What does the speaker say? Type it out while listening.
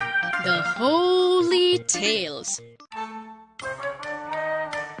The Holy Tales.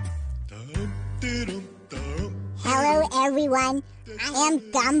 Hello everyone, I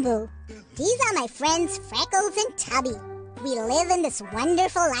am Gumbo. These are my friends Freckles and Tubby. We live in this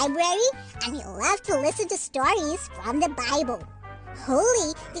wonderful library and we love to listen to stories from the Bible.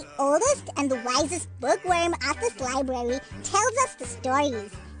 Holy, the oldest and the wisest bookworm of this library, tells us the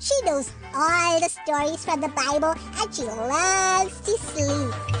stories. She knows all the stories from the Bible and she loves to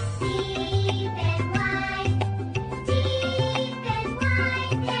sleep.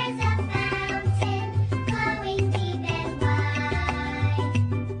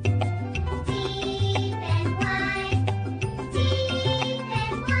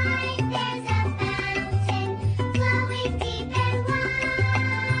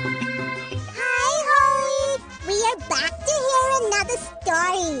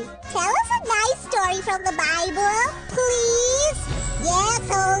 Story. Tell us a nice story from the Bible, please. Yes,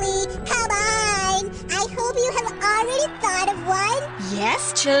 Holy, come on. I hope you have already thought of one.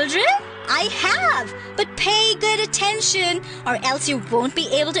 Yes, children, I have. But pay good attention or else you won't be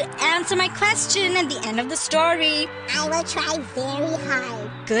able to answer my question at the end of the story. I will try very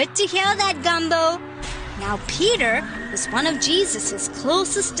hard. Good to hear that, Gumbo. Now, Peter was one of Jesus'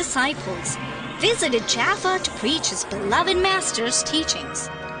 closest disciples. Visited Jaffa to preach his beloved master's teachings.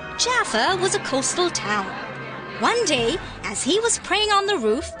 Jaffa was a coastal town. One day, as he was praying on the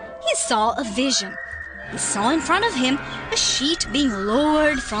roof, he saw a vision. He saw in front of him a sheet being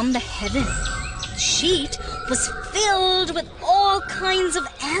lowered from the heaven. The sheet was filled with all kinds of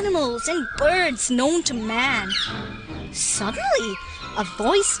animals and birds known to man. Suddenly, a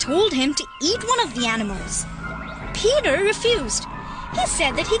voice told him to eat one of the animals. Peter refused. He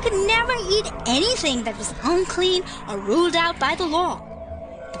said that he could never eat anything that was unclean or ruled out by the law.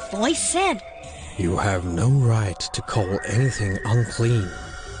 The voice said, "You have no right to call anything unclean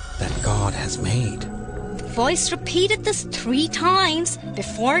that God has made." The voice repeated this 3 times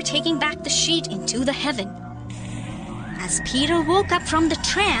before taking back the sheet into the heaven. As Peter woke up from the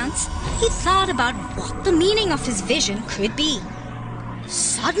trance, he thought about what the meaning of his vision could be.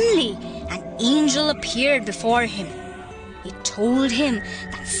 Suddenly, an angel appeared before him. He told him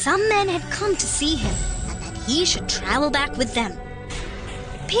that some men had come to see him and that he should travel back with them.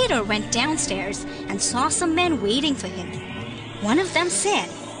 Peter went downstairs and saw some men waiting for him. One of them said,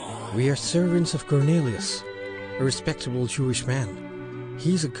 "We are servants of Cornelius, a respectable Jewish man.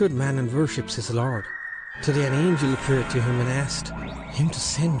 He's a good man and worships his Lord. Today an angel appeared to him and asked him to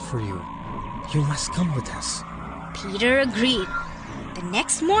send for you. You must come with us." Peter agreed. The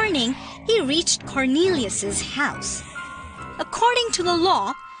next morning, he reached Cornelius's house. According to the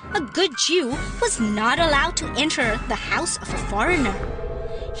law, a good Jew was not allowed to enter the house of a foreigner.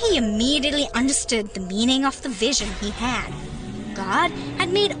 He immediately understood the meaning of the vision he had. God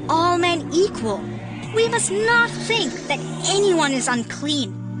had made all men equal. We must not think that anyone is unclean.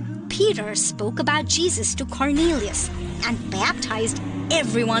 Peter spoke about Jesus to Cornelius and baptized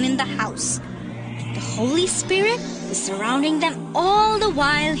everyone in the house. The Holy Spirit was surrounding them all the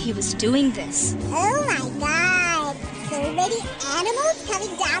while he was doing this. Oh my God! So many animals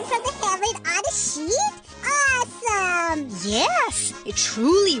coming down from the heaven on a sheet? Awesome! Yes, it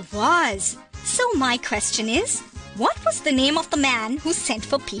truly was. So my question is, what was the name of the man who sent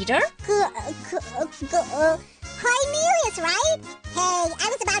for Peter? Cornelius, right? Hey, I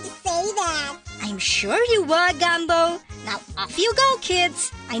was about to say that. I'm sure you were, Gumbo. Now off you go,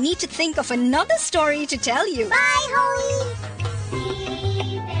 kids. I need to think of another story to tell you. Bye, Holy!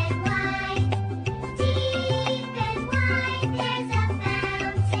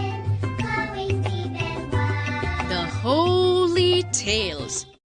 The Holy Tales.